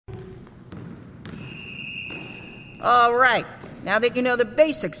All right. Now that you know the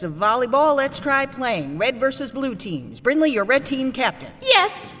basics of volleyball, let's try playing. Red versus blue teams. Brindley, you're red team captain.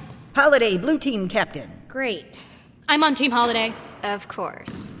 Yes. Holiday, blue team captain. Great. I'm on Team Holiday. Of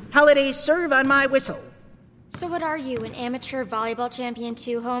course. Holiday, serve on my whistle. So what are you, an amateur volleyball champion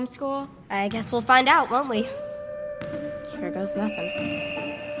too, homeschool? I guess we'll find out, won't we? Here goes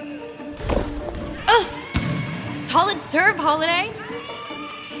nothing. Ugh! Solid serve, Holiday.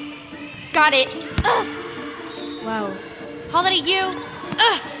 Got it. Ugh! Whoa. Holiday, you.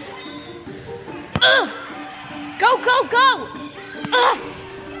 Ugh! Ugh! Go, go, go! Ugh!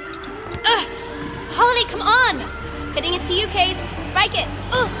 Ugh! Holiday, come on! Hitting it to you, Case. Spike it.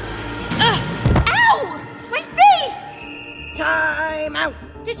 Ugh! Ugh! Ow! My face! Time out.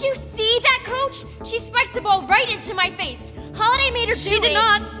 Did you see that, Coach? She spiked the ball right into my face. Holiday made her do it. She did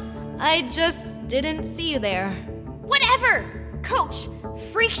not. I just didn't see you there. Whatever! Coach,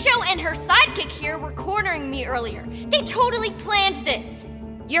 Freak Show and her sidekick here were cornering me earlier. They totally planned this.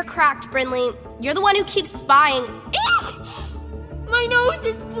 You're cracked, Brindley. You're the one who keeps spying. Eek! My nose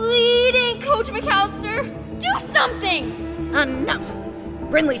is bleeding, Coach McAllister. Do something! Enough.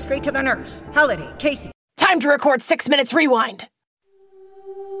 Brindley, straight to the nurse. Holiday, Casey. Time to record 6 minutes rewind.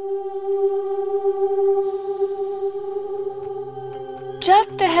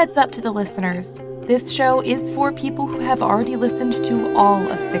 Just a heads up to the listeners. This show is for people who have already listened to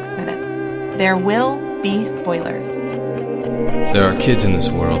all of 6 minutes. There will be spoilers. There are kids in this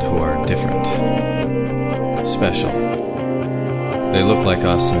world who are different. Special. They look like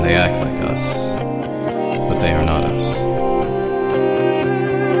us and they act like us. But they are not us.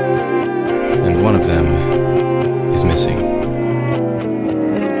 And one of them is missing.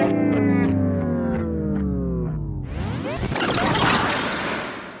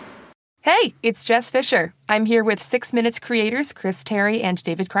 Hey, it's Jess Fisher. I'm here with 6 Minutes creators Chris Terry and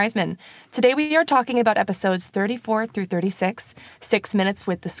David Kreisman. Today we are talking about episodes 34 through 36, 6 Minutes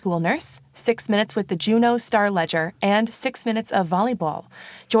with the School Nurse, 6 Minutes with the Juno Star Ledger, and 6 Minutes of Volleyball.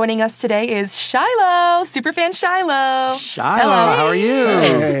 Joining us today is Shiloh, superfan Shiloh. Shiloh, how are you?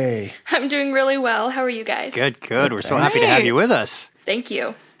 Hey. I'm doing really well. How are you guys? Good. We're so happy to have you with us. Thank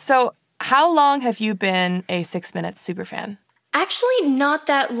you. So, how long have you been a 6 Minutes superfan? Actually, not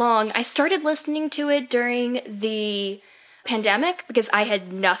that long. I started listening to it during the pandemic because I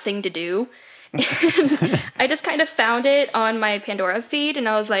had nothing to do. I just kind of found it on my Pandora feed and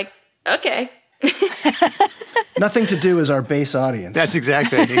I was like, okay. Nothing to do is our base audience. That's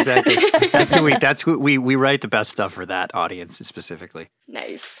exactly. That's who we write the best stuff for that audience specifically.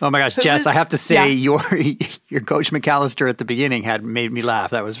 Nice. Oh my gosh, Jess, I have to say your Coach McAllister at the beginning had made me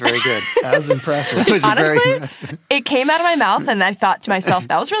laugh. That was very good. That was impressive. Honestly, it came out of my mouth and I thought to myself,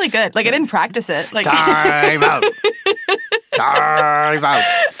 that was really good. Like I didn't practice it. Like Time out. Time out.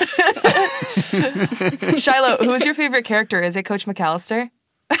 Shiloh, who's your favorite character? Is it Coach McAllister?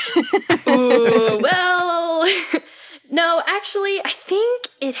 Ooh, well, no, actually, I think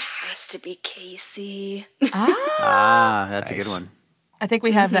it has to be Casey. That's nice. A good one. I think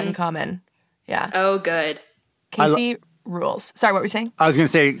we have that in common. Yeah. Oh, good. Casey rules. Sorry, what were you saying? I was going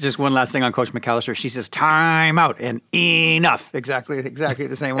to say just one last thing on Coach McAllister. She says, time out and enough. Exactly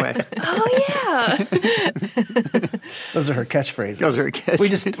the same way. Oh, yeah. Those are her catchphrases. We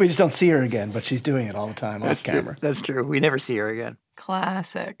just don't see her again, but she's doing it all the time off camera. That's true. We never see her again.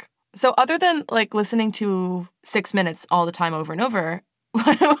 Classic. So other than like listening to 6 Minutes all the time over and over,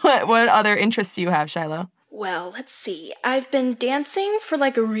 what other interests do you have, Shiloh? Well, let's see. I've been dancing for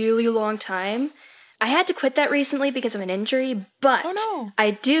like a really long time. I had to quit that recently because of an injury, but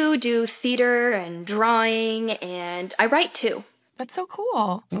I do theater and drawing, and I write too. That's so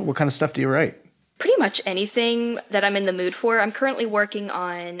cool. What kind of stuff do you write? Pretty much anything that I'm in the mood for. I'm currently working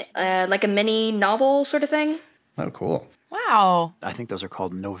on like a mini novel sort of thing. Oh, cool. Wow. I think those are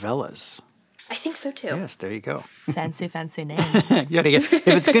called novellas. I think so too. Yes, there you go. Fancy name. If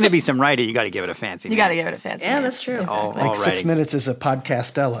it's going to be some writing, you got to give it a fancy name. You got to give it a fancy name. Yeah, that's true. Exactly. Like 6 Minutes is a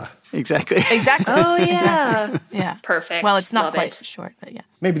podcastella. Exactly. Oh, yeah. Exactly. Yeah. Perfect. Well, it's not Love quite it. Short, but yeah.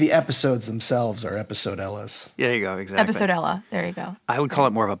 Maybe the episodes themselves are episodellas. Yeah, there you go. Exactly. Episodella. There you go. I would call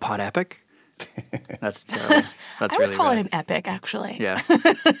it more of a pod epic. That's terrible. That's really I would call bad. it an epic, actually. Yeah.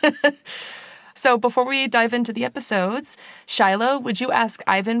 So before we dive into the episodes, Shiloh, would you ask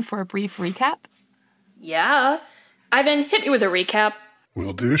Ivan for a brief recap? Yeah. Ivan, hit me with a recap.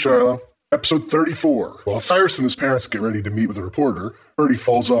 Will do, Shiloh. Episode 34. While Cyrus and his parents get ready to meet with a reporter, Birdie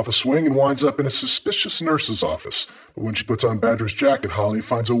falls off a swing and winds up in a suspicious nurse's office. But when she puts on Badger's jacket, Holly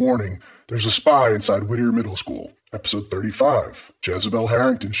finds a warning. There's a spy inside Whittier Middle School. Episode 35. Jezebel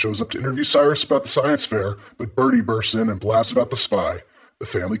Harrington shows up to interview Cyrus about the science fair, but Birdie bursts in and blasts about the spy. The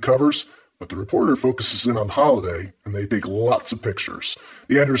family covers, But the reporter focuses in on Holiday, and they take lots of pictures.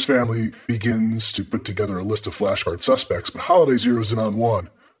 The Anders family begins to put together a list of flashcard suspects, but Holiday zeroes in on one,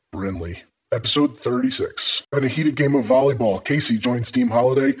 Brinley. Episode 36. In a heated game of volleyball, Casey joins Team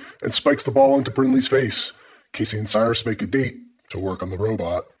Holiday and spikes the ball into Brinley's face. Casey and Cyrus make a date to work on the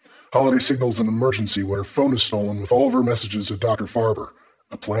robot. Holiday signals an emergency when her phone is stolen with all of her messages to Dr. Farber.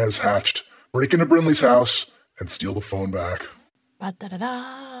 A plan is hatched. Break into Brinley's house and steal the phone back.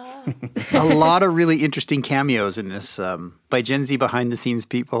 A lot of really interesting cameos in this by Gen Z behind-the-scenes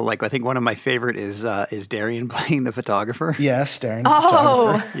people. Like, I think one of my favorite is Darian playing the photographer. Yes, Darian the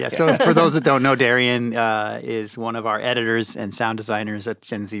photographer. Yeah, so for those that don't know, Darian is one of our editors and sound designers at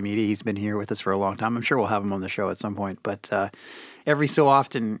Gen Z Media. He's been here with us for a long time. I'm sure we'll have him on the show at some point. But every so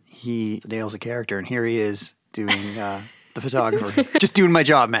often, he nails a character, and here he is doing the photographer. Just doing my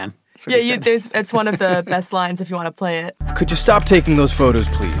job, man. Yeah, it's one of the best lines if you want to play it. Could you stop taking those photos,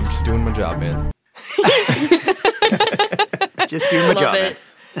 please? Just doing my job, man. Just doing my job, man.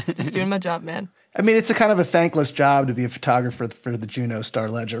 Just doing my job, man. I mean, it's a kind of a thankless job to be a photographer for the Juno Star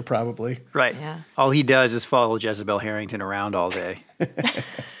Ledger, probably. Right. Yeah. All he does is follow Jezebel Harrington around all day.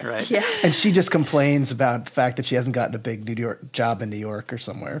 Right. Yeah. And she just complains about the fact that she hasn't gotten a big New York job in New York or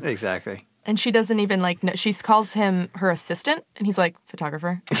somewhere. Exactly. And she doesn't even she calls him her assistant, and he's like,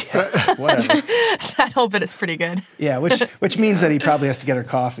 photographer. Whatever. That whole bit is pretty good. Yeah, which means that he probably has to get her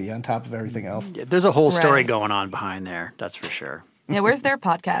coffee on top of everything else. Yeah, there's a whole story going on behind there, that's for sure. Yeah, where's their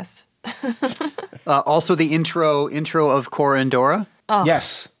podcast? Also the intro of Cora and Dora. Oh.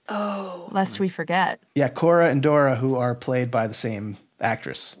 Yes. Oh. Lest we forget. Yeah, Cora and Dora, who are played by the same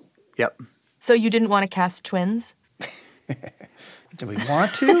actress. Yep. So you didn't want to cast twins? Do we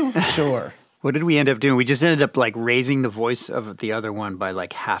want to? Sure. What did we end up doing? We just ended up raising the voice of the other one by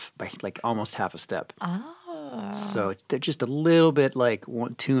almost half a step. Oh. So they're just a little bit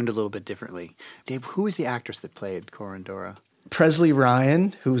tuned a little bit differently. Dave, who is the actress that played Cora and Dora? Presley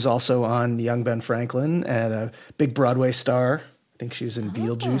Ryan, who was also on Young Ben Franklin and a big Broadway star. I think she was in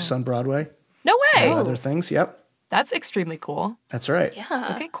Beetlejuice on Broadway. No way. And other things, yep. That's extremely cool. That's right.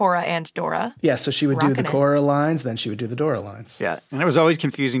 Yeah. Okay, Cora and Dora. Yeah, so she would do the Cora lines, then she would do the Dora lines. Yeah, and it was always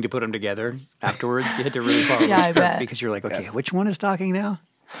confusing to put them together afterwards. You had to really follow the script because you're like, okay, which one is talking now?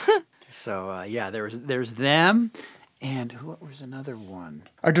 So, there's them. And what was another one?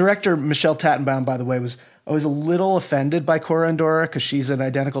 Our director, Michelle Tattenbaum, by the way, was always a little offended by Cora and Dora because she's an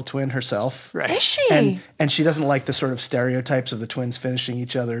identical twin herself. Right. Is she? And she doesn't like the sort of stereotypes of the twins finishing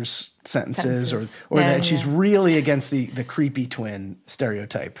each other's sentences. Or that she's really against the creepy twin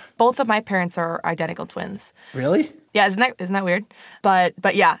stereotype. Both of my parents are identical twins. Really? Yeah, isn't that weird?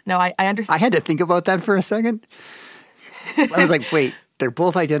 But yeah, no, I understand. I had to think about that for a second. I was like, wait. They're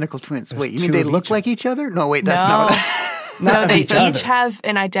both identical twins. There's wait, you mean they look like each other? No, wait, that's not. No, they each have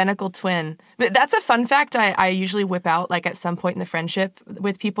an identical twin. But that's a fun fact I usually whip out at some point in the friendship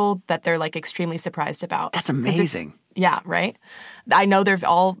with people that they're extremely surprised about. That's amazing. Yeah, right? I know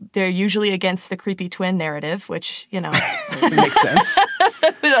they're usually against the creepy twin narrative, which, It makes sense.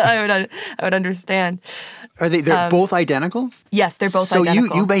 I would understand. Are they're both identical? Yes, they're both identical.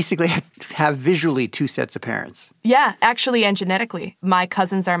 So you basically have visually two sets of parents. Yeah, actually and genetically. My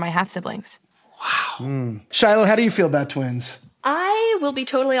cousins are my half-siblings. Wow. Shiloh, how do you feel about twins? I will be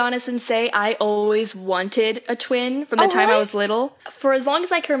totally honest and say I always wanted a twin from the time I was little. For as long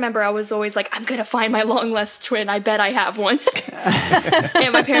as I can remember, I was always like, I'm going to find my long-lost twin. I bet I have one.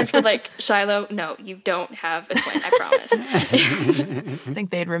 And my parents were like, Shiloh, no, you don't have a twin, I promise. I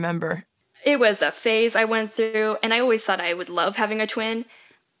think they'd remember. It was a phase I went through, and I always thought I would love having a twin.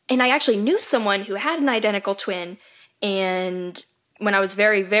 And I actually knew someone who had an identical twin, and when I was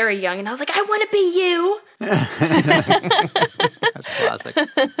very, very young, and I was like, I want to be you. That's classic.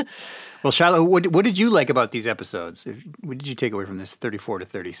 Well, Shiloh, what did you like about these episodes? What did you take away from this 34 to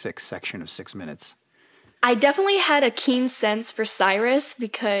 36 section of 6 minutes? I definitely had a keen sense for Cyrus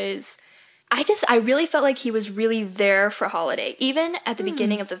because I really felt like he was really there for Holiday. Even at the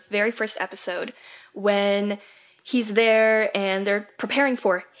beginning of the very first episode, when he's there and they're preparing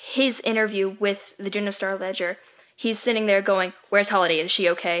for his interview with the Juno Star Ledger, he's sitting there going, where's Holiday? Is she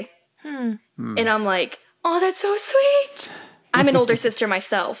okay? And I'm like, oh, that's so sweet. I'm an older sister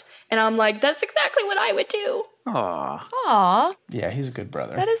myself. And I'm like, that's exactly what I would do. Aww. Yeah, he's a good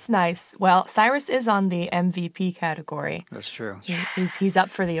brother. That is nice. Well, Cyrus is on the MVP category. That's true. He's up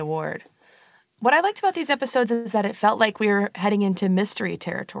for the award. What I liked about these episodes is that it felt like we were heading into mystery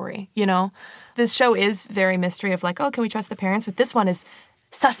territory, This show is very mystery of can we trust the parents? But this one is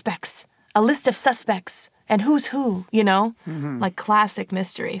suspects, a list of suspects, and who's who, classic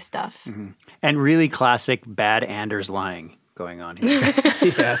mystery stuff. Mm-hmm. And really classic bad Anders lying going on here.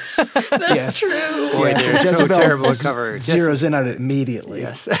 Yes. That's true. Boy, Yes, they're so Jezebel terrible at cover. zeroes in on it immediately.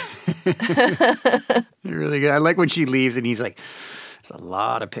 Yes. They're really good. I like when she leaves and he's like, there's a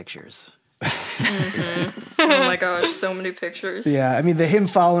lot of pictures. Oh my gosh, so many pictures. Yeah, I mean, him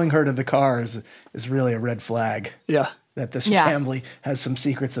following her to the car is really a red flag. Yeah. That this family has some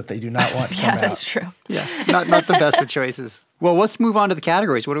secrets that they do not want to come out. That's true. Yeah. Not the best of choices. Well, let's move on to the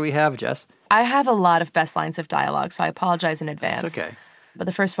categories. What do we have, Jess? I have a lot of best lines of dialogue, so I apologize in advance. It's okay. But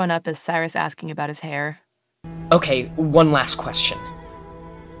the first one up is Cyrus asking about his hair. Okay, one last question.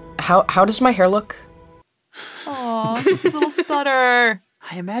 How does my hair look? Aw, his little stutter.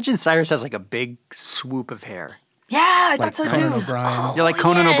 I imagine Cyrus has like a big swoop of hair. Yeah, I Like thought so Conan too. O'Brien. You're like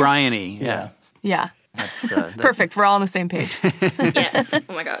Conan yes. O'Brien-y. Yeah. Yeah. That's, Perfect. We're all on the same page. Yes. Oh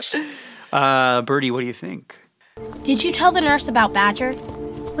my gosh. Birdie, what do you think? Did you tell the nurse about Badger?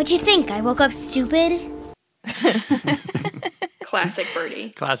 What'd you think? I woke up stupid? Classic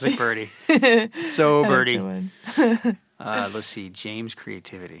Birdie. Classic Birdie. So Birdie. Good one. Let's see. James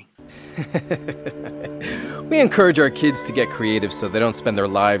Creativity. We encourage our kids to get creative so they don't spend their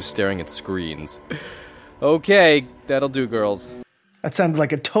lives staring at screens. Okay, that'll do, girls. That sounded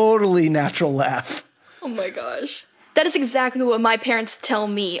like a totally natural laugh. Oh my gosh. That is exactly what my parents tell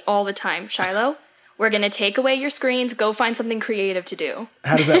me all the time, Shiloh. We're going to take away your screens, go find something creative to do.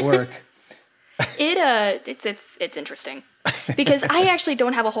 How does that work? It's interesting. Because I actually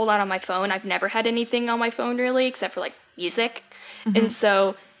don't have a whole lot on my phone. I've never had anything on my phone really, except for like music. And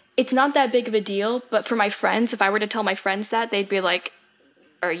so it's not that big of a deal, but for my friends, if I were to tell my friends that, they'd be like,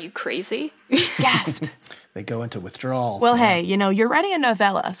 "Are you crazy?" Gasp. They go into withdrawal. Well, hey, you're writing a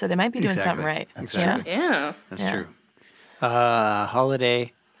novella, so they might be doing something right. That's Yeah. true. Yeah. That's true.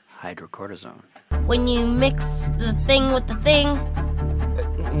 Holiday hydrocortisone. When you mix the thing with the thing.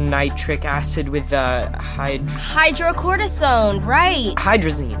 Nitric acid with Hydrocortisone, right.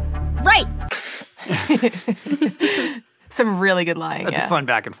 hydrazine. Right. Some really good lying. That's a fun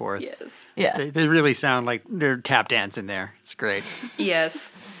back and forth. Yes. Yeah. They really sound like they're tap dancing there. It's great.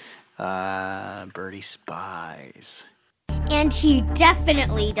 Yes. Birdie spies. And he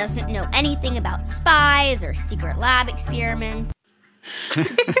definitely doesn't know anything about spies or secret lab experiments.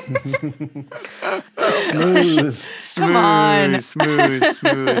 Smooth. Come on.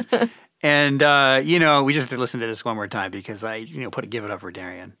 Smooth. And, we just have to listen to this one more time because give it up for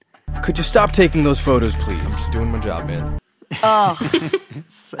Darian. Could you stop taking those photos, please? Just doing my job, man. Oh,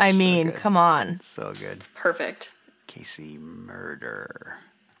 So come good. on. So good. Perfect. Casey Murder.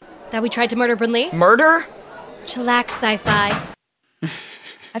 That we tried to murder Brinley? Murder? Chillax sci-fi.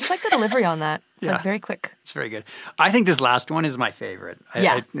 I just like the delivery on that. It's Yeah. like very quick. It's very good. I think this last one is my favorite.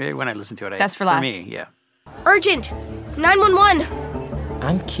 Yeah. When I listen to it, That's for last. me, yeah. Urgent. 911.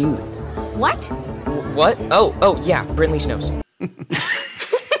 I'm cute. What? What? Oh, yeah, Brinley's nose.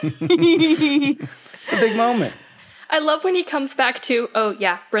 It's a big moment. I love when he comes back to, oh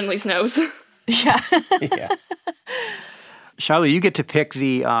yeah, Brinley's nose. Yeah. Yeah. Shiloh, you get to pick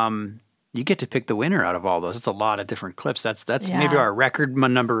the winner out of all those. It's a lot of different clips. That's maybe our record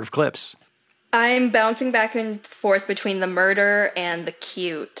number of clips. I'm bouncing back and forth between the murder and the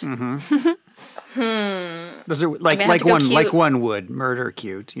cute. Mm-hmm. Those are I'm gonna have to go cute. like one would murder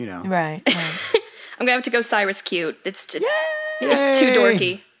cute, Right. I'm gonna have to go Cyrus cute. It's too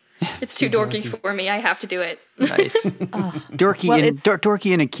dorky. It's too dorky for me. I have to do it. Nice.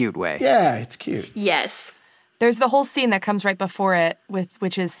 Dorky in a cute way. Yeah, it's cute. Yes. There's the whole scene that comes right before it,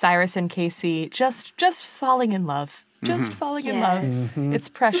 which is Cyrus and Casey just falling in love. Just falling in love. Mm-hmm. It's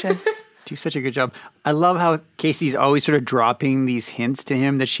precious. Do such a good job. I love how Casey's always sort of dropping these hints to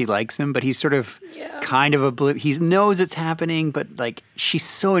him that she likes him, but he's sort of kind of he knows it's happening, but like she's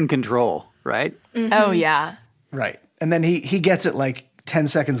so in control, right? Mm-hmm. Oh, yeah. Right. And then he gets it like 10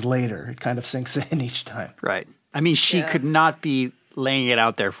 seconds later. It kind of sinks in each time. Right. I mean, she could not be laying it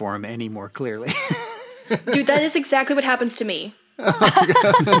out there for him any more clearly. Dude, that is exactly what happens to me.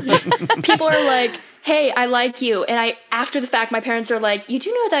 People are like, hey, I like you. And after the fact, my parents are like, you do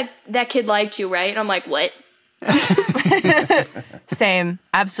know that kid liked you, right? And I'm like, what? Same.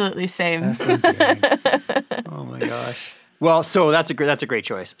 Absolutely same. Oh my gosh. Well, so that's a great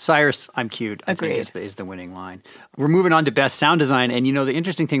choice. Cyrus, I'm cute, I Agreed. think is the winning line. We're moving on to best sound design. And the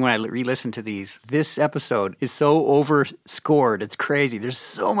interesting thing when I re-listen to these, this episode is so overscored. It's crazy. There's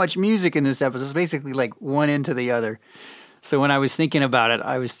so much music in this episode. It's basically like one into the other. So when I was thinking about it,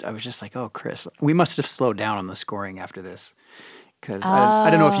 I was just like, oh, Chris, we must have slowed down on the scoring after this. Because I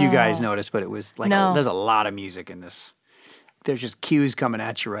don't know if you guys noticed, but it was like, there's a lot of music in this. There's just cues coming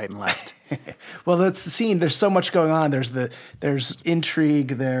at you right and left. Well, that's the scene. There's so much going on. There's intrigue,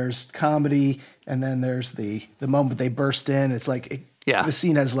 there's comedy, And then there's the moment they burst in. It's like the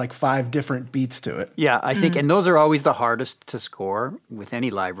scene has like 5 different beats to it. Yeah, I think, and those are always the hardest to score with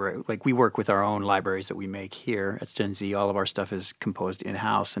any library. Like we work with our own libraries that we make here at Gen Z. All of our stuff is composed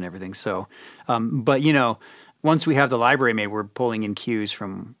in-house and everything. So, but once we have the library made, we're pulling in cues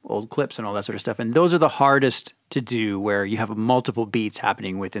from old clips and all that sort of stuff. And those are the hardest to do, where you have multiple beats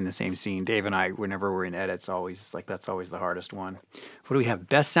happening within the same scene. Dave and I, whenever we're in edits, that's always the hardest one. What do we have?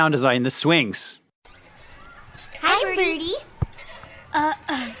 Best sound design, The Swings. Hi, Birdie.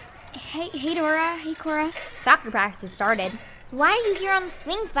 Hey Dora, hey Cora. Soccer practice started. Why are you here on the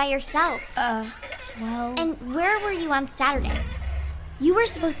swings by yourself? Well... And where were you on Saturday? You were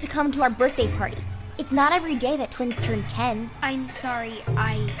supposed to come to our birthday party. It's not every day that twins turn 10. I'm sorry,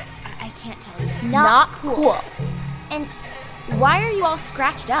 I can't tell you. Not cool. And why are you all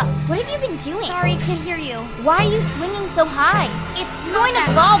scratched up? What have you been doing? Sorry, can't hear you. Why are you swinging so high? It's going to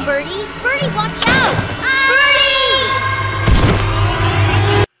fall, Birdie. Birdie, watch out! Birdie!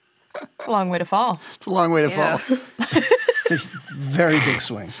 It's a long way to fall. It's a long way to fall. It's a very big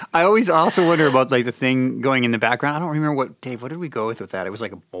swing. I always also wonder about like the thing going in the background. I don't remember what did we go with that? It was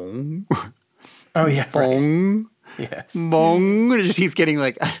like a boom. Oh yeah, boom. Right. Yes, boom. And it just keeps getting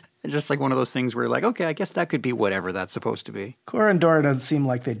like just like one of those things where like, okay, I guess that could be whatever that's supposed to be. Cora and Dora doesn't seem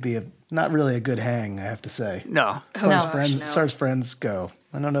like they'd be not really a good hang, I have to say. No, as far as friends go,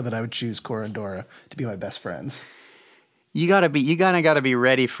 I don't know that I would choose Cora and Dora to be my best friends. You gotta be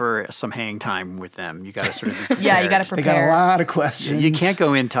ready for some hang time with them. You gotta sort of be prepared. Yeah, you gotta prepare. They got a lot of questions. You can't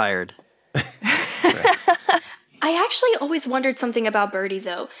go in tired. I actually always wondered something about Birdie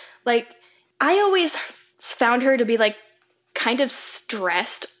though. Like, I always found her to be like kind of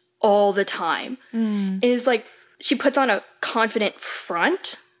stressed all the time. Is like she puts on a confident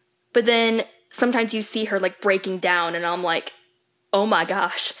front, but then sometimes you see her like breaking down, and I'm like, oh my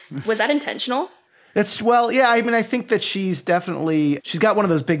gosh, was that intentional? I think that she's got one of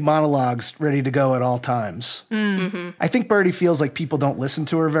those big monologues ready to go at all times. Mm-hmm. I think Birdie feels like people don't listen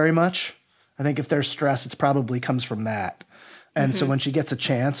to her very much. I think if there's stress, it probably comes from that. And so when she gets a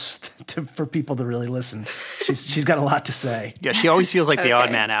chance for people to really listen, she's got a lot to say. Yeah, she always feels like the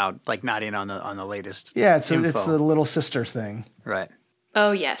odd man out, like not in on the latest. Yeah, it's the little sister thing. Right.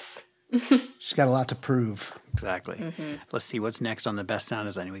 Oh yes. She's got a lot to prove. Exactly. Let's see what's next on the best sound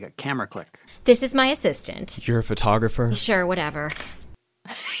design. We got camera click. This is my assistant. You're a photographer? Sure, whatever.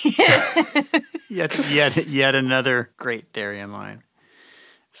 Yet another great Darian line.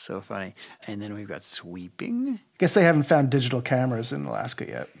 So funny. And then we've got sweeping. I guess they haven't found digital cameras in Alaska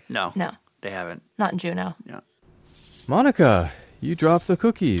yet. No. They haven't. Not in Juneau. Yeah. Monica, you dropped the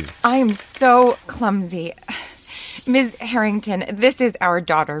cookies. I am so clumsy. Ms. Harrington, this is our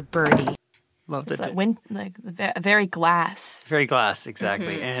daughter, Birdie. Love it's that. Very glass. Very glass,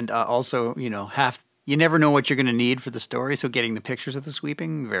 exactly. And also, you never know what you're going to need for the story, so getting the pictures of the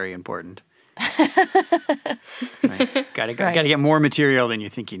sweeping, very important. Right. Got to get more material than you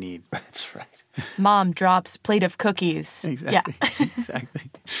think you need. That's right. Mom drops plate of cookies. Exactly. Yeah.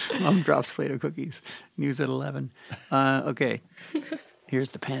 Exactly. Mom drops plate of cookies. News at 11. Okay.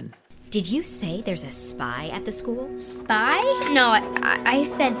 Here's the pen. Did you say there's a spy at the school? Spy? No, I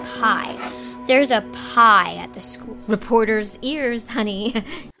said pie. There's a pie at the school. Reporter's ears, honey.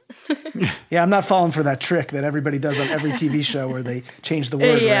 Yeah, I'm not falling for that trick that everybody does on every TV show where they change the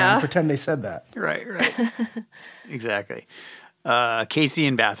word around and pretend they said that. Right. Exactly. Casey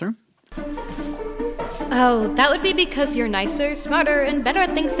in bathroom. Oh, that would be because you're nicer, smarter, and better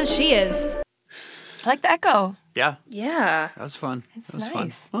at things than she is. I like the echo. Yeah. Yeah. That was fun. It's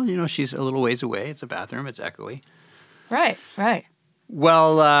nice. Fun. Well, she's a little ways away. It's a bathroom. It's echoey. Right.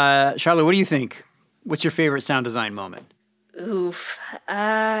 Well, Charlotte, what do you think? What's your favorite sound design moment? Oof.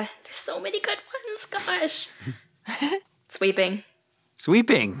 There's so many good ones. Gosh. Sweeping.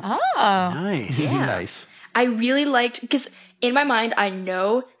 Oh. Nice. Yeah. Nice. I really liked, because in my mind, I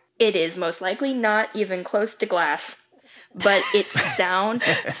know it is most likely not even close to glass, but it sounds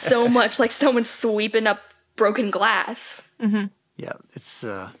so much like someone sweeping up broken glass. Mm-hmm. Yeah, it's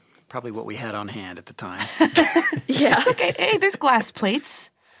probably what we had on hand at the time. Yeah. It's okay. Hey, there's glass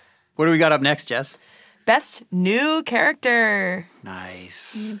plates. What do we got up next, Jess? Best new character.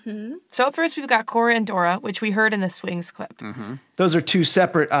 Nice. Mm-hmm. So up first, we've got Cora and Dora, which we heard in the Swings clip. Mm-hmm. Those are 2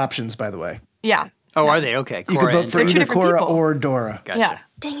 separate options, by the way. Yeah. Oh, are they? Okay. You could vote for either Cora people. Or Dora. Gotcha. Yeah.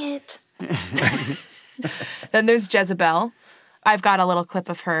 Dang it. Then there's Jezebel. I've got a little clip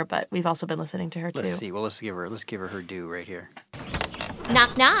of her, but we've also been listening to her too. Let's see. Well, let's give her her due right here.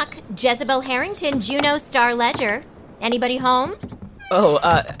 Knock, knock. Jezebel Harrington, Juneau Star Ledger. Anybody home? Oh,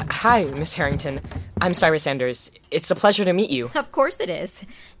 hi, Miss Harrington. I'm Cyrus Sanders. It's a pleasure to meet you. Of course it is.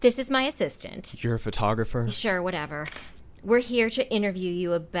 This is my assistant. You're a photographer? Sure, whatever. We're here to interview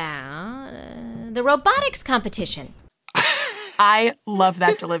you about the robotics competition. I love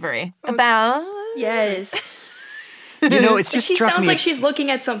that delivery. About... Yes. It's just she struck sounds me. like she's looking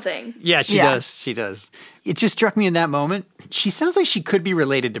at something. Yeah, she does. She does. It just struck me in that moment. She sounds like she could be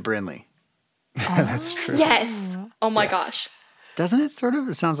related to Brinley. That's true. Yes. Oh my gosh. Doesn't it sort of?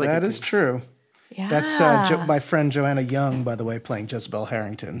 It sounds like That is true. Yeah. That's my friend Joanna Young, by the way, playing Jezebel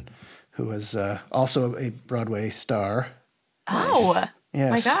Harrington, who is also a Broadway star. Oh,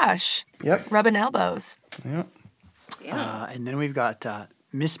 Yes. my gosh. Yep. Rubbing elbows. Yep. And then we've got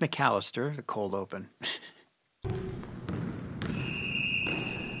Miss McAllister, the cold open.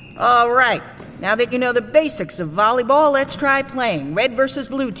 All right. Now that you know the basics of volleyball, let's try playing. Red versus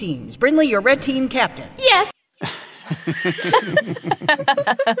blue teams. Brinley, your red team captain. Yes.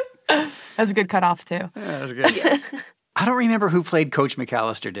 That was a good cutoff, too. Yeah, that was good. I don't remember who played Coach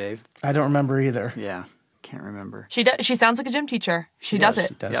McAllister, Dave. I don't remember either. Yeah, can't remember. She sounds like a gym teacher. She does it.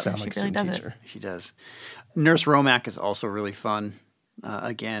 She does sound like a really gym does teacher. She does. Nurse Romack is also really fun.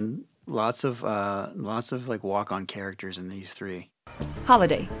 Again, lots of like walk-on characters in these three.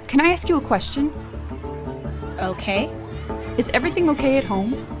 Holiday, can I ask you a question? Okay. Is everything okay at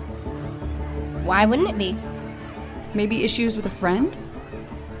home? Why wouldn't it be? Maybe issues with a friend?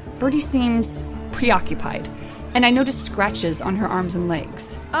 Birdie seems preoccupied, and I noticed scratches on her arms and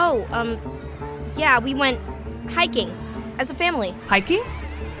legs. Oh, yeah, we went hiking as a family. Hiking?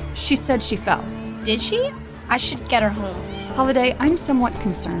 She said she fell. Did she? I should get her home. Holiday, I'm somewhat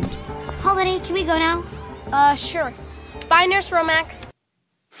concerned. Holiday, can we go now? Sure. Bye, Nurse Romack.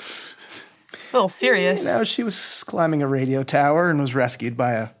 A little serious. She was climbing a radio tower and was rescued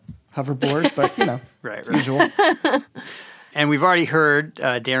by a hoverboard, but, right. usual. And we've already heard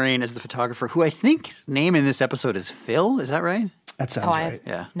Darian as the photographer, who I think name in this episode is Phil. Is that right? That sounds I right.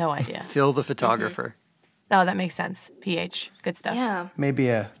 have no idea. Phil the photographer. Oh, that makes sense. PH. Good stuff. Yeah. Maybe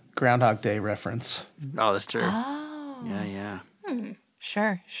a Groundhog Day reference. Oh, that's true. Oh. Yeah.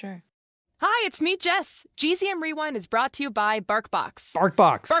 Sure. Hi, it's me, Jess. GZM Rewind is brought to you by BarkBox.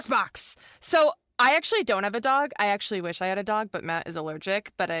 BarkBox. So I actually don't have a dog. I actually wish I had a dog, but Matt is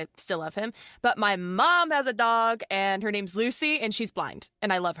allergic, but I still love him. But my mom has a dog, and her name's Lucy, and she's blind,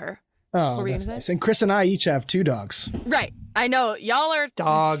 and I love her. Oh, that's nice. And Chris and I each have 2 dogs. Right. I know. Y'all are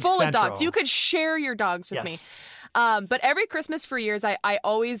Dog full Central. of dogs. You could share your dogs with me. But every Christmas for years, I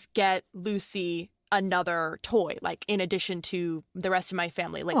always get Lucy another toy, like in addition to the rest of my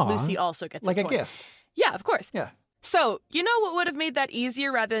family. Like Lucy also gets like a toy. gift. Yeah, of course. Yeah. So, you know what would have made that easier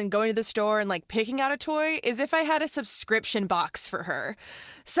rather than going to the store and like picking out a toy is if I had a subscription box for her.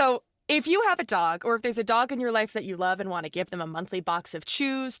 So if you have a dog or if there's a dog in your life that you love and want to give them a monthly box of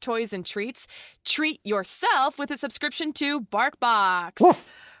chews, toys, and treats, treat yourself with a subscription to BarkBox.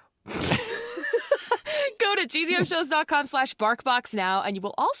 Go to gzmshows.com/BarkBox now, and you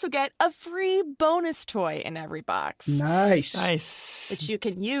will also get a free bonus toy in every box. Nice. Which you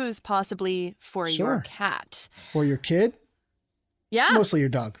can use possibly for your cat. Or your kid? Yeah. Mostly your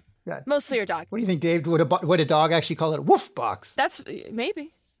dog. Mostly your dog. What do you think, Dave? Would a dog actually call it a woof box? That's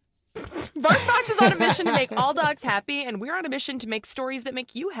maybe. BarkBox is on a mission to make all dogs happy, and we're on a mission to make stories that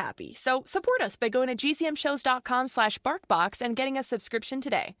make you happy. So support us by going to gzmshows.com/BarkBox and getting a subscription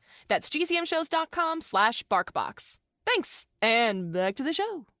today. That's gzmshows.com/BarkBox. Thanks, and back to the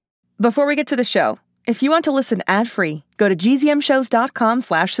show. Before we get to the show, if you want to listen ad-free, go to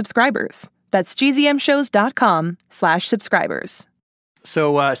gzmshows.com/subscribers. That's gzmshows.com/subscribers.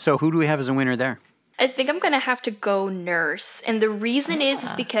 So who do we have as a winner there? I think I'm going to have to go Nurse. And the reason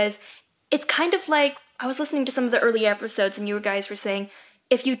is because it's kind of like, I was listening to some of the early episodes and you guys were saying,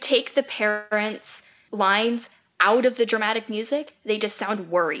 if you take the parents' lines out of the dramatic music, they just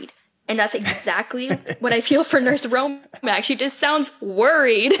sound worried. And that's exactly what I feel for Nurse Romack. She just sounds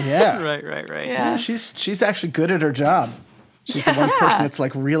worried. Yeah. Right. Yeah, she's actually good at her job. She's the one person that's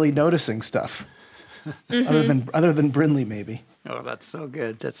like really noticing stuff. Other than Brinley, maybe. Oh, that's so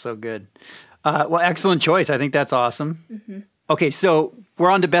good. That's so good. Well, excellent choice. I think that's awesome. Mm-hmm. Okay, so we're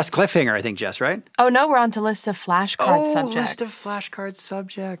on to best cliffhanger, I think, Jess, right? Oh, no, we're on to list of flashcard subjects. List of flashcard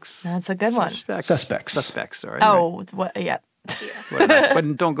subjects. That's a good one. Suspects, sorry. Oh, what? Yeah.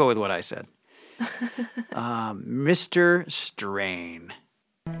 But don't go with what I said. Mr. Strain.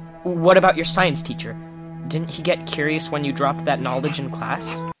 What about your science teacher? Didn't he get curious when you dropped that knowledge in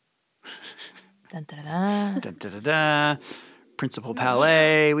class? Dun-dun-dun-dun. Principal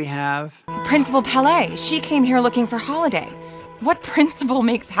Palais we have. Principal Palais. She came here looking for Holiday. What principal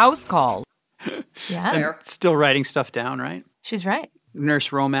makes house calls? Yeah. Still writing stuff down, right? She's right. Nurse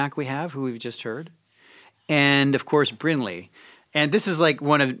Romack we have, who we've just heard. and of course Brinley. And this is like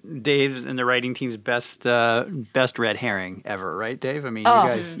one of Dave's and the writing team's best red herring ever, right, Dave? I mean,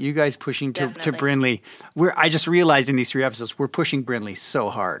 you guys pushing to Brinley. I just realized in these 3 episodes we're pushing Brinley so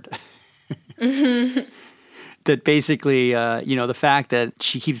hard that basically, the fact that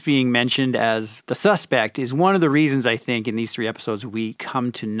she keeps being mentioned as the suspect is one of the reasons I think in these 3 episodes we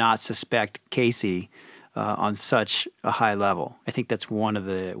come to not suspect Casey on such a high level. I think that's one of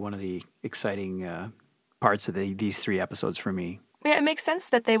the exciting parts of these 3 episodes for me. Yeah, it makes sense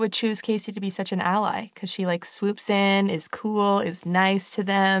that they would choose Casey to be such an ally because she swoops in, is cool, is nice to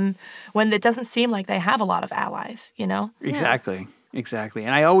them when it doesn't seem like they have a lot of allies, Exactly.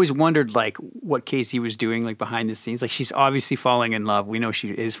 And I always wondered what Casey was doing behind the scenes. She's obviously falling in love. We know she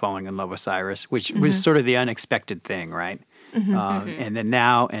is falling in love with Cyrus, which was sort of the unexpected thing, right? And then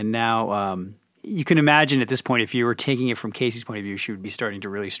now you can imagine at this point, if you were taking it from Casey's point of view, she would be starting to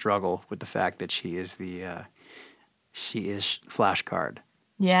really struggle with the fact that she is Flashcard.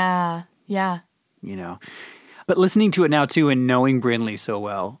 Yeah. But listening to it now too, and knowing Brinley so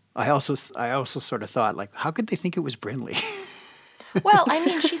well, I also sort of thought how could they think it was Brinley? Well, I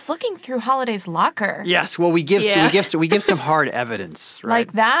mean, she's looking through Holiday's locker. Yes. Well, we give some hard evidence, right?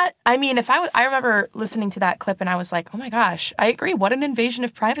 Like that. I mean, I remember listening to that clip and I was like, oh my gosh, I agree. What an invasion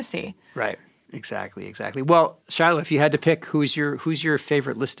of privacy. Right. Exactly. Well, Shiloh, if you had to pick, who's your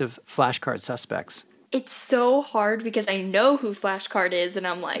favorite list of flashcard suspects? It's so hard because I know who Flashcard is, and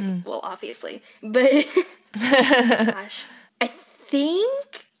I'm like, well, obviously. But, gosh, I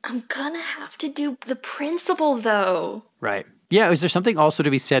think I'm gonna have to do the principal, though. Right. Yeah, is there something also to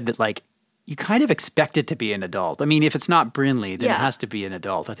be said that, you kind of expect it to be an adult? I mean, if it's not Brinley, then it has to be an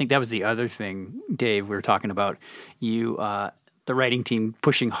adult. I think that was the other thing, Dave, we were talking about. The writing team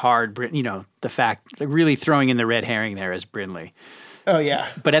pushing hard, the fact, really throwing in the red herring there as Brinley. Oh, yeah.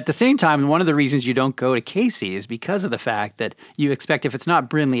 But at the same time, one of the reasons you don't go to Casey is because of the fact that you expect if it's not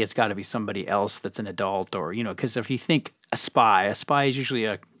Brinley, it's got to be somebody else that's an adult or, because if you think a spy is usually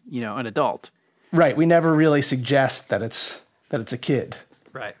an adult. Right. We never really suggest that it's a kid.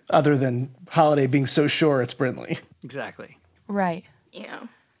 Right. Other than Holiday being so sure it's Brinley. Exactly. Right. Yeah.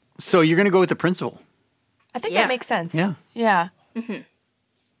 So you're going to go with the principal. I think that makes sense. Yeah. Yeah. Mm-hmm.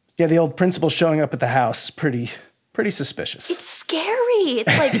 Yeah, the old principal showing up at the house is pretty suspicious. It's scary.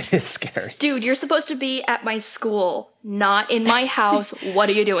 It's like, it is scary. Dude, you're supposed to be at my school, not in my house. What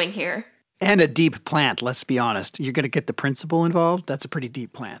are you doing here? And a deep plant, let's be honest. You're going to get the principal involved? That's a pretty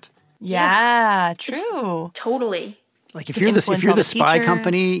deep plant. Yeah, true. Totally. If you're the spy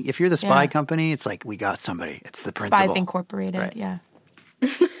company, it's like, we got somebody. It's the principal. Spies Incorporated, right. Yeah.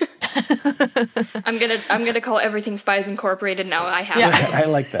 I'm gonna call everything Spies Incorporated now. I have. Yeah, I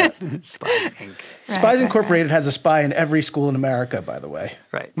like that. Spies Inc. Spies Incorporated has a spy in every school in America, by the way.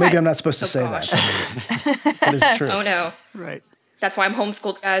 Right. Maybe I'm not supposed to say that. But it's true. Oh no. Right. That's why I'm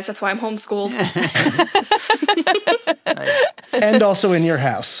homeschooled, guys. That's why I'm homeschooled. And also in your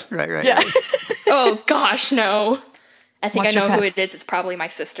house. Right. Yeah. Oh gosh, no. I think Watch I know your who pets. it is. It's probably my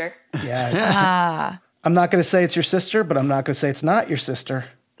sister. Yeah. I'm not going to say it's your sister, but I'm not going to say it's not your sister.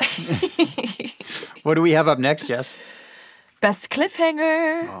 What do we have up next, Jess? Best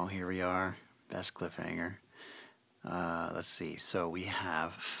cliffhanger. Oh, here we are. Best cliffhanger. Let's see. So we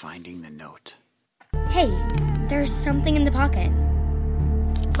have Finding the Note. Hey, there's something in the pocket.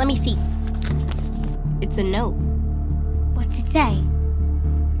 Let me see. It's a note. What's it say?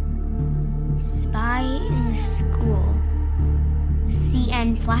 Spy in the school.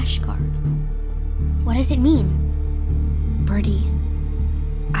 CN flashcard. What does it mean? Birdie,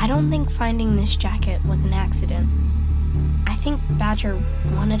 I don't think finding this jacket was an accident. I think Badger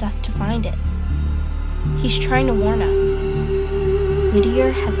wanted us to find it. He's trying to warn us.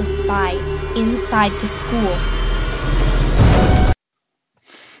 Whittier has a spy inside the school.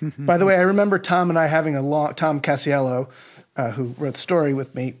 By the way, I remember Tom and I having Tom Casiello, who wrote the story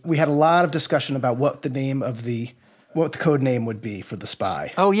with me, we had a lot of discussion about what the code name would be for the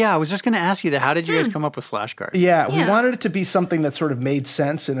spy. Oh, yeah. I was just going to ask you that. How did you guys come up with flashcard? Yeah, we wanted it to be something that sort of made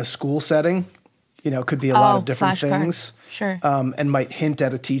sense in a school setting. Could be a lot of different things. Sure. And might hint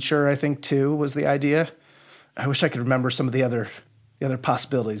at a teacher, I think, too, was the idea. I wish I could remember some of the other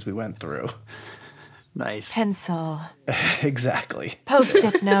possibilities we went through. Nice. Pencil. Exactly.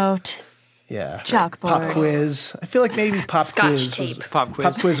 Post-it note. Yeah. Chalkboard. Pop quiz. I feel like maybe pop quiz. Pop quiz.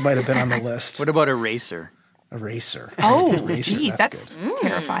 Pop quiz might have been on the list. What about eraser? Eraser. Oh, geez, that's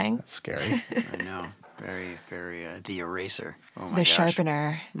terrifying. That's scary. I know. Very, very, the eraser. Oh my The gosh.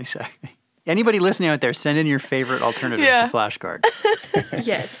 sharpener. Exactly. Anybody listening out there, send in your favorite alternatives to flashcard.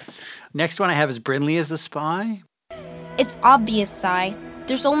 Yes. Next one I have is Brinley as the spy. It's obvious, Sai.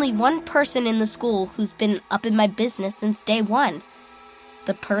 There's only one person in the school who's been up in my business since day one.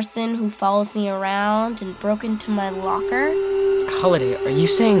 The person who follows me around and broke into my locker. Holiday, are you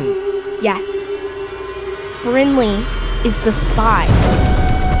saying... Yes. Brinley is the spy.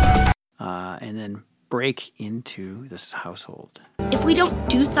 And then break into this household. If we don't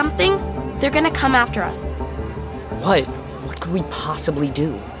do something, they're gonna come after us. What? What could we possibly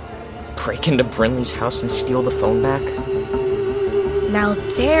do? Break into Brinley's house and steal the phone back? Now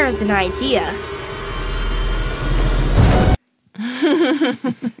there's an idea. Oh,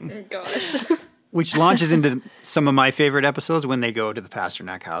 gosh. Which launches into some of my favorite episodes when they go to the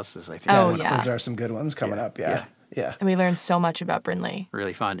Pasternak houses, I think. Those are some good ones coming up, yeah. And we learn so much about Brinley.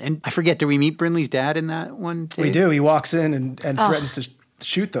 Really fun. And I forget, do we meet Brinley's dad in that one, Dave? We do. He walks in and threatens to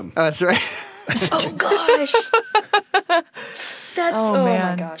shoot them. Oh, that's right. Oh, gosh. That's, man.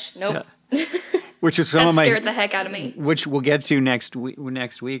 my gosh. Nope. Yeah. Which is some that of my... scared the heck out of me. Which we'll get to next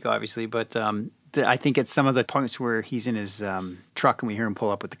week, obviously. But I think it's some of the points where he's in his truck and we hear him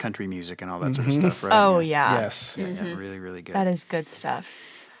pull up with the country music and all that sort of stuff, right? Oh, yeah. Yes. Yeah, really, really good. That is good stuff.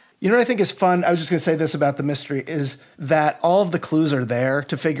 You know what I think is fun? I was just going to say this about the mystery, is that all of the clues are there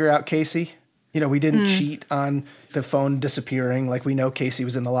to figure out Casey. You know, we didn't cheat on the phone disappearing. Like, we know Casey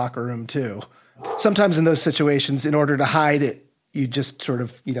was in the locker room, too. Sometimes in those situations, in order to hide it, you just sort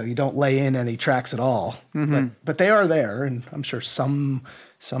of, you don't lay in any tracks at all. But they are there, and I'm sure some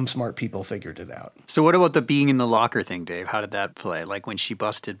smart people figured it out. So what about the being in the locker thing, Dave? How did that play? Like when she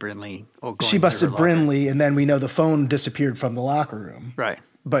busted Brinley? She busted Brinley, and then we know the phone disappeared from the locker room. Right.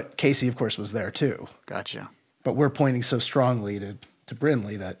 But Casey, of course, was there, too. Gotcha. But we're pointing so strongly to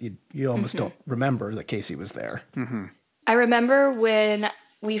Brinley that you almost don't remember that Casey was there. I remember when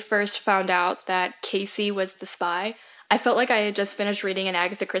we first found out that Casey was the spy, I felt like I had just finished reading an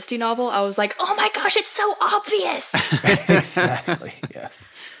Agatha Christie novel. I was like, oh my gosh, it's so obvious. Exactly, yes.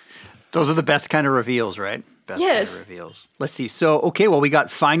 Those are the best kind of reveals, right? Best Yes. kind of reveals. Let's see. So, okay, well, we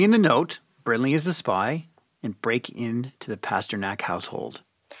got finding the note, Brinley is the spy, and break into the Pasternak household.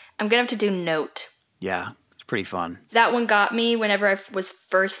 I'm going to have to do note. Yeah, it's pretty fun. That one got me whenever I was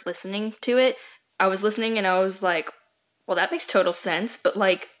first listening to it. I was listening and I was like, well, that makes total sense, but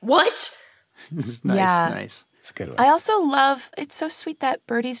like, what? Nice, nice. It's a good one. I also love, it's so sweet that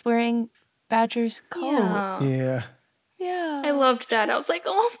Birdie's wearing Badger's coat. Yeah. Yeah. I loved that. I was like,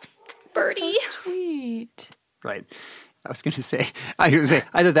 oh, Birdie. So sweet. Right. I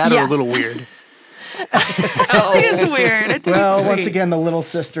thought that or a little weird. I think it's weird. Well, once again, the little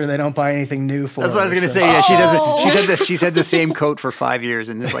sister, they don't buy anything new for That's her. what I was going to say. Yeah, she doesn't. She's had the same coat for 5 years,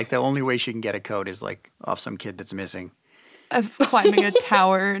 and it's like the only way she can get a coat is like off some kid that's missing. Of climbing a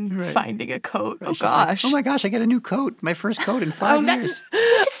tower and finding a coat. Right. Oh, She's like, gosh. oh, my gosh, I get a new coat. My first coat in 5 years.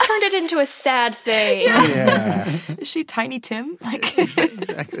 You just turned it into a sad thing. Yeah. Is she Tiny Tim? Like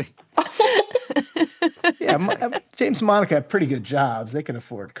Exactly. Yeah, James and Monica have pretty good jobs. They can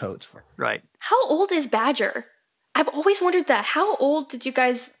afford coats for. Right. How old is Badger? I've always wondered that. How old did you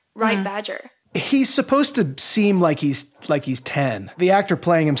guys write Badger? He's supposed to seem like he's 10. The actor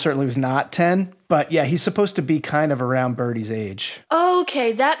playing him certainly was not 10, but yeah, he's supposed to be kind of around Birdie's age.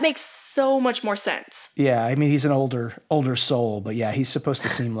 Okay, that makes so much more sense. Yeah, I mean, he's an older soul, but yeah, he's supposed to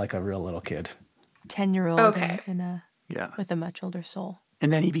seem like a real little kid. 10-year-old Okay. with a much older soul.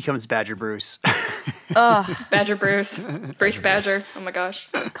 And then he becomes Badger Bruce. Badger Bruce. Bruce Badger. Oh my gosh.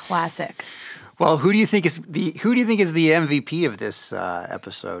 Classic. Well, who do you think is the MVP of this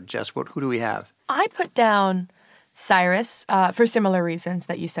episode, Jess? Who do we have? I put down Cyrus for similar reasons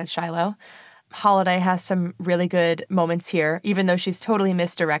that you said, Shiloh. Holiday has some really good moments here, even though she's totally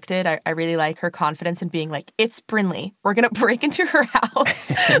misdirected. I really like her confidence in being like, it's Brinley. We're going to break into her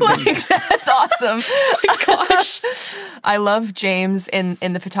house. Like, that's awesome. Oh my gosh. I love James in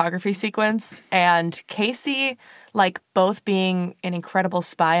the photography sequence and Casey, like both being an incredible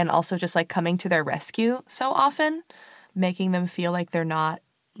spy and also just like coming to their rescue so often, making them feel like they're not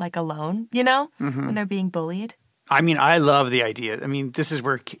like alone, when they're being bullied. I mean, I love the idea. I mean, this is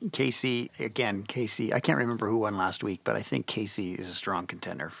where Casey, I can't remember who won last week, but I think Casey is a strong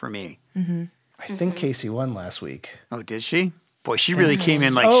contender for me. Mm-hmm. I think Casey won last week. Oh, did she? Boy, she really came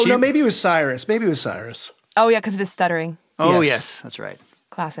in like no, maybe it was Cyrus. Oh, yeah, because of his stuttering. Oh, yes, that's right.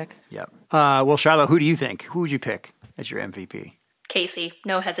 Classic. Yep. Well, Charlotte, who do you think? Who would you pick as your MVP? Casey.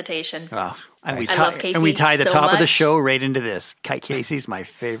 No hesitation. Oh, I love Casey and we tie the so top of the much. show right into this. Casey's my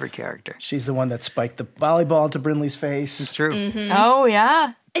favorite character. She's the one that spiked the volleyball into Brinley's face. It's true. Mm-hmm. Oh,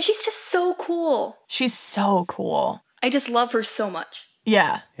 yeah. And she's just so cool. She's so cool. I just love her so much.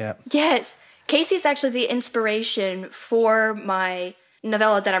 Yeah. Yeah. Yes. Casey is actually the inspiration for my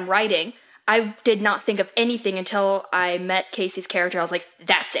novella that I'm writing. I did not think of anything until I met Casey's character. I was like,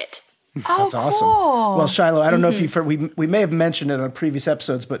 that's it. That's awesome. Well, Shiloh, I don't know if you've heard, we may have mentioned it on previous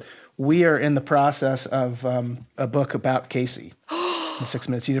episodes, but we are in the process of a book about Casey, the 6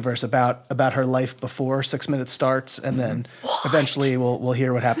 Minutes universe, about her life before 6 Minutes starts, and then eventually we'll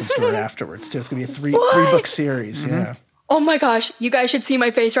hear what happens to her afterwards too. It's gonna be a three book series. Yeah. Oh my gosh, you guys should see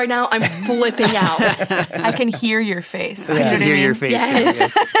my face right now. I'm flipping out. I can hear your face. I can hear your face.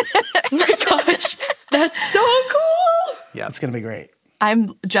 Yes. Oh my gosh, that's so cool. Yeah, it's gonna be great.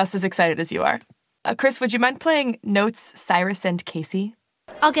 I'm just as excited as you are. Chris, would you mind playing Notes, Cyrus, and Casey?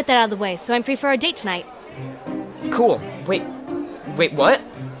 I'll get that out of the way, so I'm free for our date tonight. Cool. Wait, what?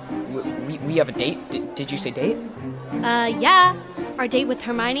 We have a date? Did you say date? Yeah. Our date with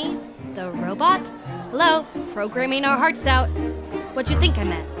Hermione, the robot. Hello, programming our hearts out. What'd you think I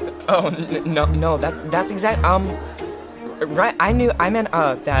meant? Oh, no, that's exact, right, I meant,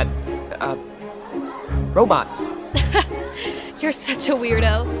 that, robot. You're such a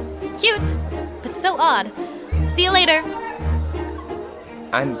weirdo. Cute, but so odd. See you later.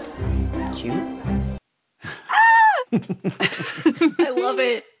 I'm cute? I love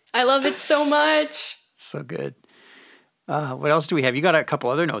it. I love it so much. So good. What else do we have? You got a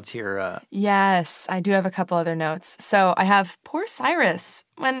couple other notes here. Yes, I do have a couple other notes. So I have poor Cyrus.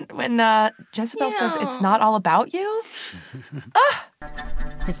 When Jezebel says it's not all about you.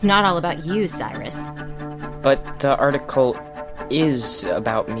 It's not all about you, Cyrus. But the article is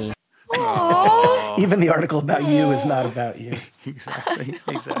about me. Even the article about you is not about you. Exactly.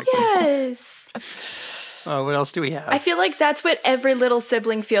 Yes. What else do we have? I feel like that's what every little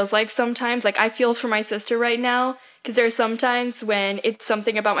sibling feels like sometimes. Like, I feel for my sister right now, because there are some times when it's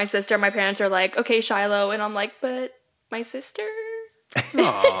something about my sister, my parents are like, okay, Shiloh, and I'm like, but my sister?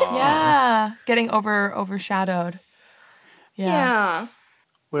 Yeah, getting overshadowed. Yeah.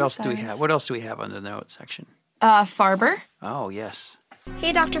 What else do we have? What else do we have under the notes section? Farber. Oh, yes.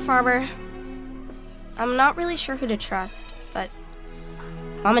 Hey, Dr. Farber. I'm not really sure who to trust, but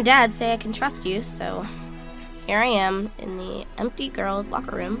Mom and Dad say I can trust you, so here I am in the empty girls'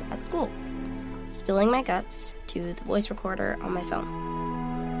 locker room at school, spilling my guts to the voice recorder on my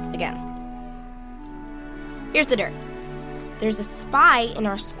phone. Again. Here's the dirt. There's a spy in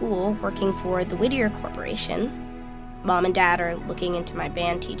our school working for the Whittier Corporation. Mom and Dad are looking into my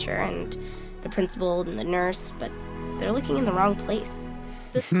band teacher and the principal and the nurse, but they're looking in the wrong place.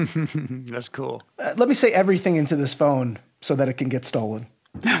 That's cool. Let me say everything into this phone so that it can get stolen.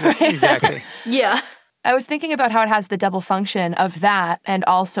 Exactly. Yeah. I was thinking about how it has the double function of that and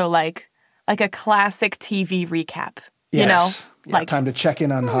also like a classic TV recap. Yes. You know? Yeah, like time to check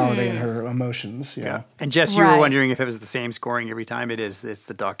in on Holiday and her emotions. Yeah. And Jess, you were wondering if it was the same scoring every time. It is. It's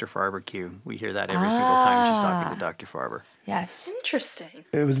the Dr. Farber cue. We hear that every single time she's talking to Dr. Farber. Yes. Interesting.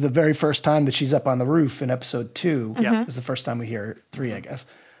 It was the very first time that she's up on the roof in episode 2. Yeah. It was the first time we hear 3, I guess.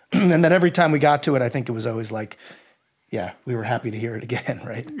 And then every time we got to it, I think it was always like, yeah, we were happy to hear it again,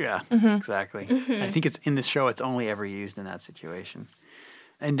 right? Yeah, exactly. I think it's in the show, it's only ever used in that situation.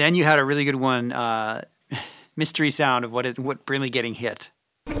 And then you had a really good one, mystery sound of what Brinley getting hit.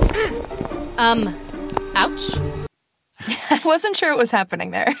 Ouch. I wasn't sure what was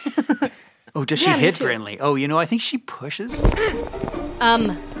happening there. Oh, does she hit Brinley? Oh, I think she pushes.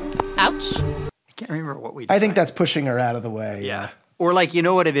 Ouch. I can't remember what we decided. I think that's pushing her out of the way. Yeah. Or like, you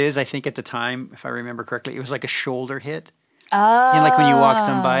know what it is? I think at the time, if I remember correctly, it was like a shoulder hit. Oh. Like when you walk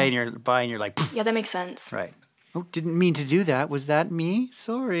somebody and you're like, poof. Yeah, that makes sense. Right. Oh, didn't mean to do that. Was that me?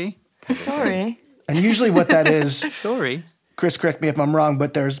 Sorry. And usually what that is, sorry. Chris, correct me if I'm wrong,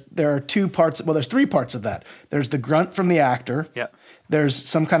 but there are 2 parts. Well, there's 3 parts of that. There's the grunt from the actor. Yep. There's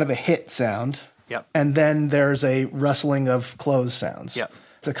some kind of a hit sound. Yep. And then there's a rustling of clothes sounds. Yep.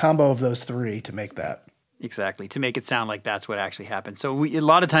 It's a combo of those 3 to make that. Exactly, to make it sound like that's what actually happened. So a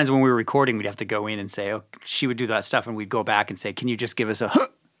lot of times when we were recording, we'd have to go in and say, oh, she would do that stuff, and we'd go back and say, can you just give us a, huh?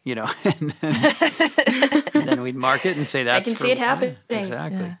 And then we'd mark it and say that's I can see it happening.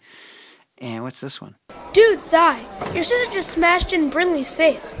 Exactly. Yeah. And what's this one? Dude, Zai, your sister just smashed in Brinley's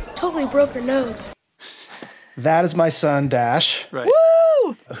face. Totally broke her nose. That is my son, Dash. Right.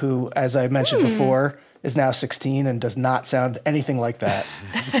 Woo! Who, as I mentioned before, is now 16 and does not sound anything like that.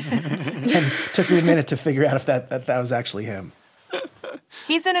 And took me a minute to figure out if that was actually him.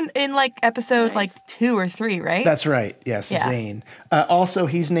 He's in like episode like 2 or 3, right? That's right. Yes, Zane. Also,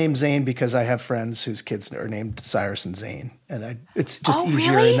 he's named Zane because I have friends whose kids are named Cyrus and Zane, and it's just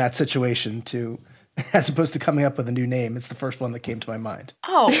easier in that situation to, as opposed to coming up with a new name. It's the first one that came to my mind.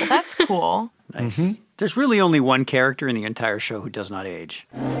 Oh, well, that's cool. Nice. Mm-hmm. There's really only one character in the entire show who does not age.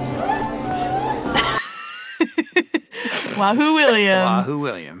 Wahoo William. Wahoo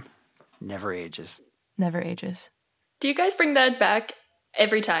William. Never ages. Never ages. Do you guys bring that back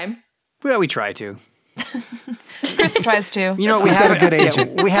every time? Well, we try to. Chris tries to. You know, we have a good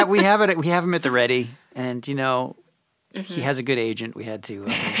agent. Yeah, we have him at the ready, and you know, he has a good agent. We had to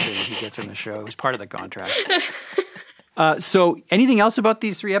make sure that he gets on the show. It was part of the contract. So, anything else about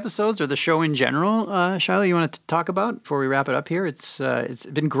these 3 episodes or the show in general, Shiloh, you want to talk about before we wrap it up here? It's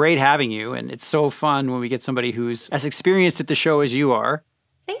been great having you, and it's so fun when we get somebody who's as experienced at the show as you are.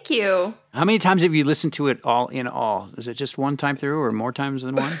 Thank you. How many times have you listened to it all in all? Is it just one time through or more times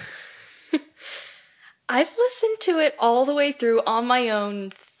than one? I've listened to it all the way through on my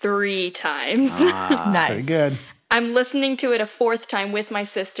own 3 times. Nice. Pretty good. I'm listening to it a 4th time with my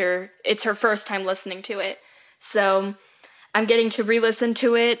sister. It's her first time listening to it. So I'm getting to re-listen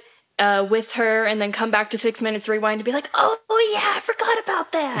to it with her and then come back to 6 Minutes Rewind and be like, oh yeah, I forgot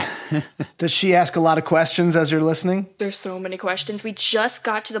about that. Does she ask a lot of questions as you're listening? There's so many questions. We just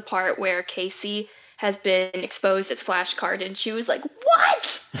got to the part where Casey has been exposed as flashcard and she was like,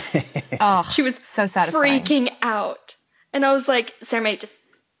 what? Oh, she was so satisfying. Freaking out. And I was like, Sarah May, just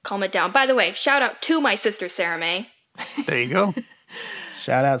calm it down. By the way, shout out to my sister, Sarah May. There you go.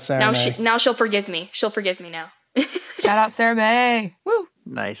 Shout out, Sarah May. Now she'll forgive me. She'll forgive me now. Shout out, Sarah May. Woo.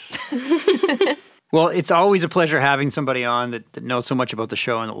 Nice. Well, it's always a pleasure having somebody on that knows so much about the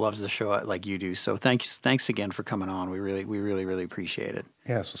show and that loves the show like you do. So thanks again for coming on. We really appreciate it.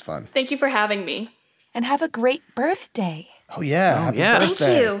 Yeah, this was fun. Thank you for having me. And have a great birthday. Oh, yeah. Happy birthday.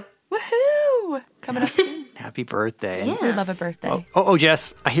 Thank you. Woohoo. Coming up soon. Happy birthday. Yeah. We love a birthday. Oh,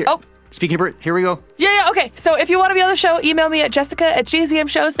 Jess. Speaking of birth, here we go. Yeah, okay. So if you want to be on the show, email me at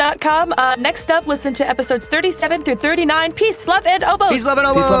jessica@gzmshows.com. Next up, listen to episodes 37 through 39. Peace, love, and oboes. Peace, love, and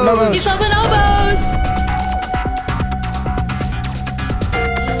oboes. Peace, love, and oboes. Peace, love, and oboes.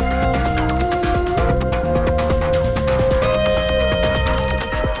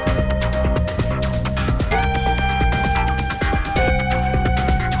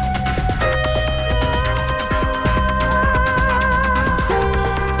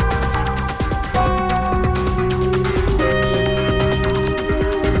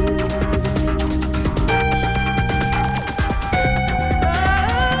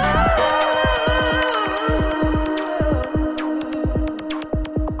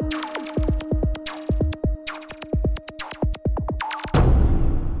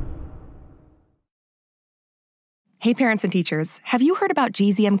 Hey parents and teachers, have you heard about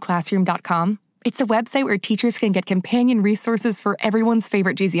gzmclassroom.com? It's a website where teachers can get companion resources for everyone's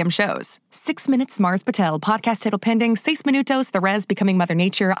favorite GZM shows. 6 Minutes, Mars Patel, Podcast Title Pending, 6 Minutos, The Res, Becoming Mother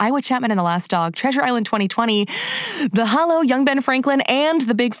Nature, Iowa Chapman and the Last Dog, Treasure Island 2020, The Hollow, Young Ben Franklin, and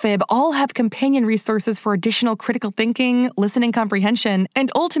The Big Fib all have companion resources for additional critical thinking, listening comprehension, and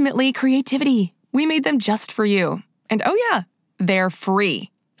ultimately creativity. We made them just for you. And oh yeah, they're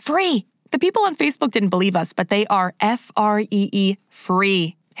free. Free! The people on Facebook didn't believe us, but they are FREE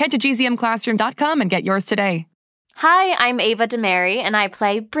free. Head to gzmclassroom.com and get yours today. Hi, I'm Ava DeMary, and I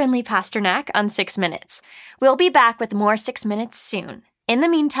play Brinley Pasternak on 6 Minutes. We'll be back with more 6 Minutes soon. In the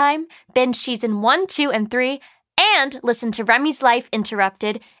meantime, binge season 1, 2, and 3, and listen to Remy's Life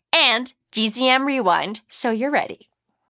Interrupted and GZM Rewind so you're ready.